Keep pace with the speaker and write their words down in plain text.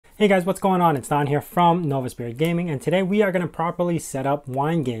Hey guys, what's going on? It's Don here from Nova Spirit Gaming, and today we are going to properly set up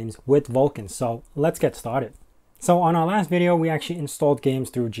wine games with Vulkan. So let's get started. So on our last video, we actually installed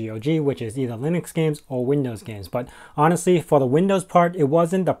games through GOG, which is either Linux games or Windows games. But honestly, for the Windows part, it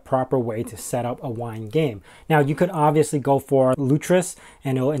wasn't the proper way to set up a wine game. Now, you could obviously go for Lutris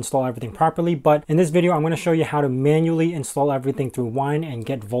and it'll install everything properly. But in this video, I'm going to show you how to manually install everything through wine and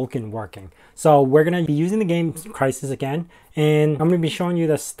get Vulkan working. So we're going to be using the game Crisis again. And I'm going to be showing you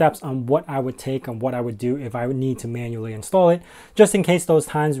the steps on what I would take and what I would do if I would need to manually install it, just in case those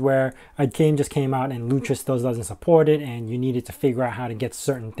times where a game just came out and Lutris still doesn't support it and you needed to figure out how to get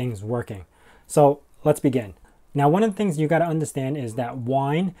certain things working. So let's begin. Now, one of the things you got to understand is that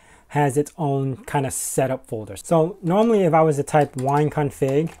wine has its own kind of setup folder. So normally if I was to type wine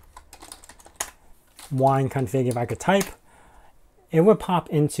config, if I could type, it would pop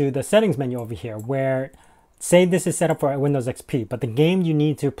into the settings menu over here where say this is set up for Windows XP, but the game you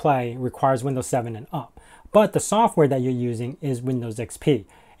need to play requires Windows 7 and up. But the software that you're using is Windows XP.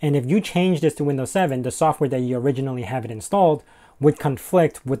 And if you change this to Windows 7, the software that you originally have it installed would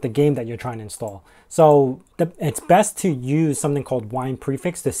conflict with the game that you're trying to install. So it's best to use something called wine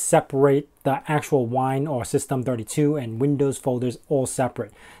prefix to separate the actual wine or System32 and Windows folders all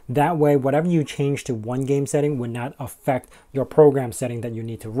separate. That way, whatever you change to one game setting would not affect your program setting that you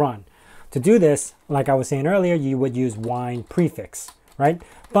need to run. To do this, like I was saying earlier, you would use wine prefix, right?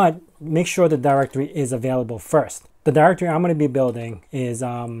 But make sure the directory is available first. The directory I'm going to be building is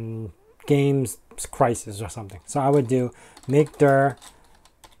games crisis or something. So I would do make dir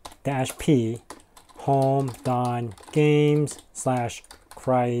 -p home games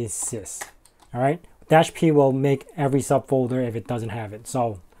 /crisis. All right, -p will make every subfolder if it doesn't have it.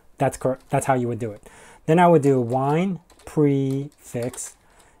 So that's correct. That's how you would do it. Then I would do wine prefix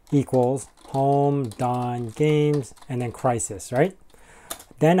equals home games and then crisis, right?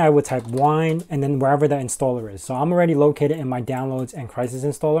 Then I would type wine and then wherever the installer is. So I'm already located in my downloads and crisis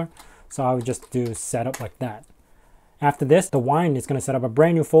installer. So I would just do setup like that. After this, the wine is going to set up a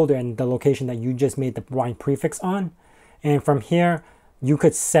brand new folder in the location that you just made the wine prefix on. And from here, you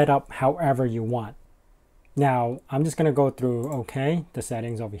could set up however you want. Now, I'm just going to go through, okay, the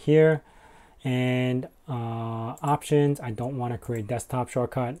settings over here. And options, I don't want to create desktop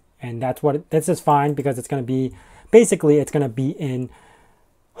shortcut, and this is fine because it's going to be basically it's going to be in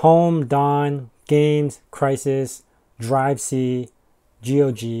home games crisis drive C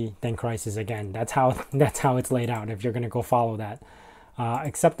GOG then crisis again. That's how it's laid out if you're going to go follow that.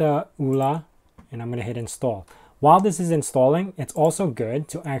 Accept the ULA, and I'm going to hit install. While this is installing, it's also good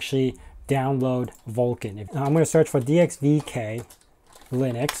to actually download Vulkan. I'm going to search for DXVK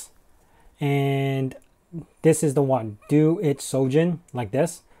Linux. And this is the one, do it Sojin, like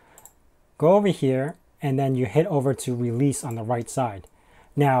this. Go over here and then you hit over to release on the right side.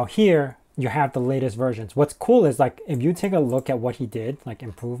 Now here you have the latest versions. What's cool is like if you take a look at what he did, like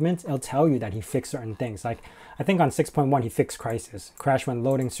improvements, it'll tell you that he fixed certain things. Like I think on 6.1 he fixed crisis, crash when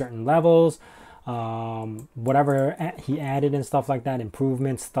loading certain levels, whatever he added and stuff like that,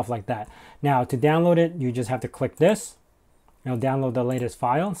 improvements, stuff like that. Now to download it, you just have to click this. It'll download the latest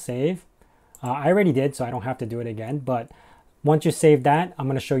file, save. I already did, so I don't have to do it again. But once you save that, I'm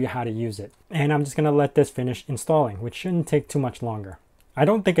going to show you how to use it. And I'm just going to let this finish installing, which shouldn't take too much longer. I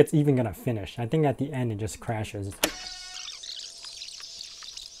don't think it's even going to finish. I think at the end it just crashes.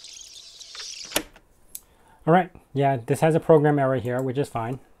 All right. Yeah, this has a program error here, which is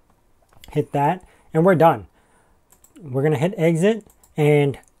fine. Hit that, and we're done. We're going to hit exit,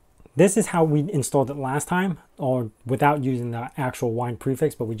 and this is how we installed it last time, or without using the actual wine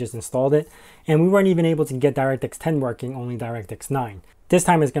prefix, but we just installed it. And we weren't even able to get DirectX 10 working, only DirectX 9. This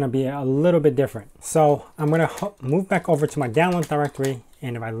time is going to be a little bit different. So I'm going to move back over to my download directory.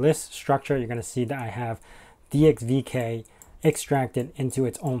 And if I list structure, you're going to see that I have DXVK extracted into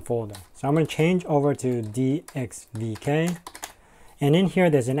its own folder. So I'm going to change over to DXVK. And in here,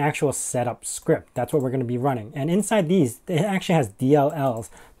 there's an actual setup script. That's what we're going to be running. And inside these, it actually has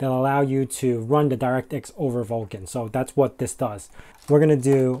DLLs that allow you to run the DirectX over Vulkan. So that's what this does. We're going to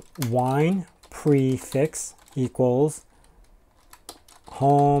do wine prefix equals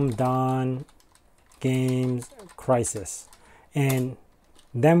home games crisis. And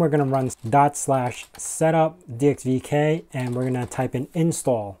then we're going to run /setup DXVK, and we're going to type in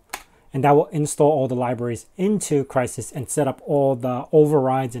install. And that will install all the libraries into Crisis and set up all the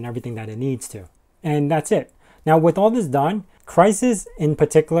overrides and everything that it needs to. And that's it. Now, with all this done, Crisis in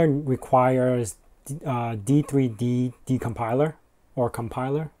particular requires D3D decompiler or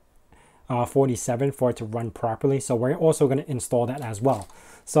compiler 47 for it to run properly. So we're also going to install that as well.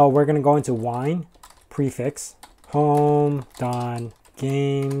 So we're going to go into wine prefix home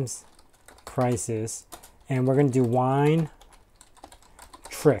games, crisis, and we're going to do wine,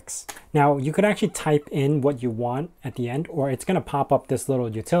 tricks. Now you could actually type in what you want at the end, or it's going to pop up this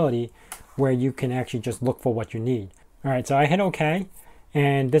little utility where you can actually just look for what you need. All right, so I hit OK,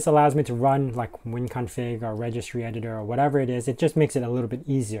 and this allows me to run like WinConfig or registry editor or whatever it is. It just makes it a little bit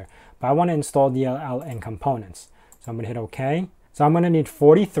easier. But I want to install Dll and Components, so I'm going to hit OK. So I'm going to need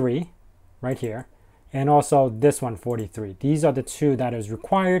 43 right here, and also this one 43. These are the two that is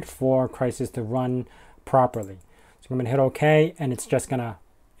required for Crisis to run properly. So I'm going to hit OK, and it's just going to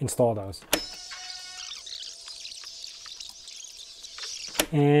install those.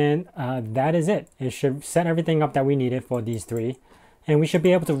 And that is it. It should set everything up that we needed for these three, and we should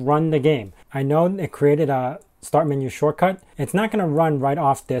be able to run the game. I know it created a start menu shortcut. It's not going to run right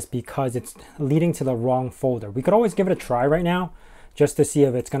off this because it's leading to the wrong folder. We could always give it a try right now just to see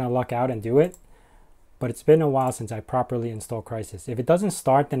if it's going to luck out and do it. But it's been a while since I properly installed Crisis. If it doesn't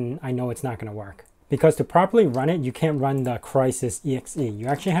start, then I know it's not going to work. Because to properly run it, you can't run the Crisis exe. You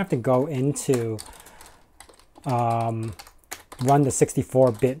actually have to go into run the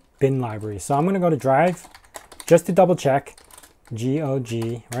 64-bit bin library. So I'm going to go to drive just to double check.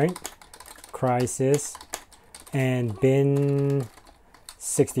 GOG, right? Crisis and bin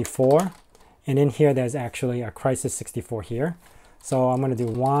 64. And in here, there's actually a Crisis 64 here. So I'm going to do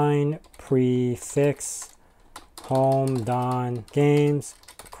wine prefix home don games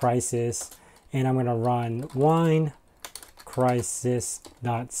crisis, and I'm going to run wine crisis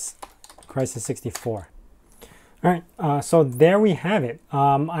 64. All right, so there we have it.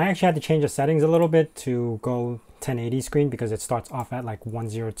 I actually had to change the settings a little bit to go 1080 screen because it starts off at like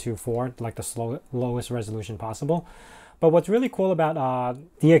 1024, like the lowest resolution possible. But what's really cool about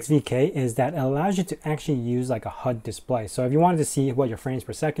DXVK is that it allows you to actually use like a HUD display. So if you wanted to see what your frames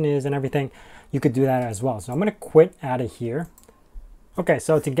per second is and everything, you could do that as well. So I'm going to quit out of here. Okay,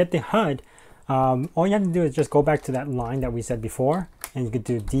 so to get the HUD, all you have to do is just go back to that line that we said before, and you could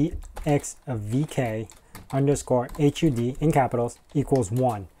do DXVK underscore HUD in capitals equals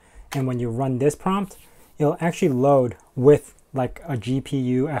 1. And when you run this prompt, it'll actually load with like a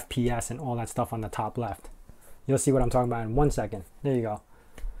GPU, FPS, and all that stuff on the top left. You'll see what I'm talking about in 1 second. There you go.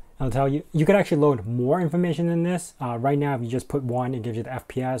 I'll tell you, you could actually load more information than this. Right now, if you just put 1, it gives you the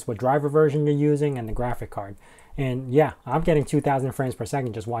FPS, what driver version you're using, and the graphic card. And yeah, I'm getting 2,000 frames per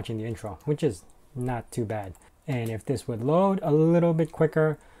second just watching the intro, which is not too bad. And if this would load a little bit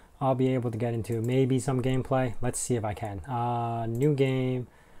quicker, I'll be able to get into maybe some gameplay. Let's see if I can. New game.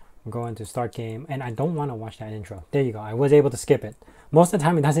 I'm going to start game, and I don't want to watch that intro. There you go. I was able to skip it. Most of the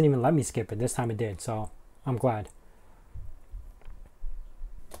time, it doesn't even let me skip it. This time it did, so I'm glad.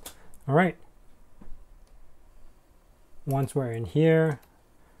 All right. Once we're in here,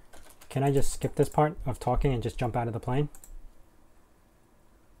 can I just skip this part of talking and just jump out of the plane?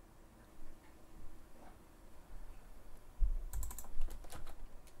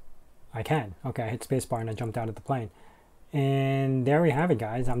 I can. Okay, I hit spacebar and I jumped out of the plane. And there we have it,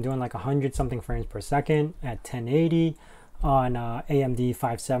 guys. I'm doing like 100 something frames per second at 1080 on AMD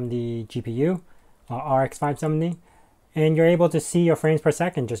 570 GPU, RX 570. And you're able to see your frames per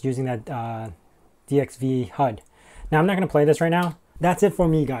second just using that DXV HUD. Now, I'm not going to play this right now. That's it for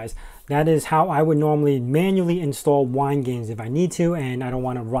me, guys. That is how I would normally manually install Wine games if I need to, and I don't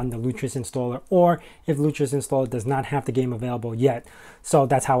want to run the Lutris installer, or if Lutris installer does not have the game available yet. So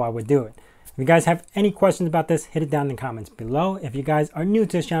that's how I would do it. If you guys have any questions about this, hit it down in the comments below. If you guys are new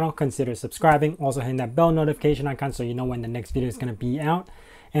to this channel, consider subscribing. Also hitting that bell notification icon so you know when the next video is going to be out.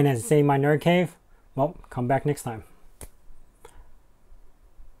 And as I say in my nerd cave, well, come back next time.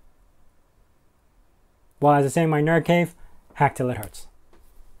 Well, as I say in my nerd cave, hack till it hurts.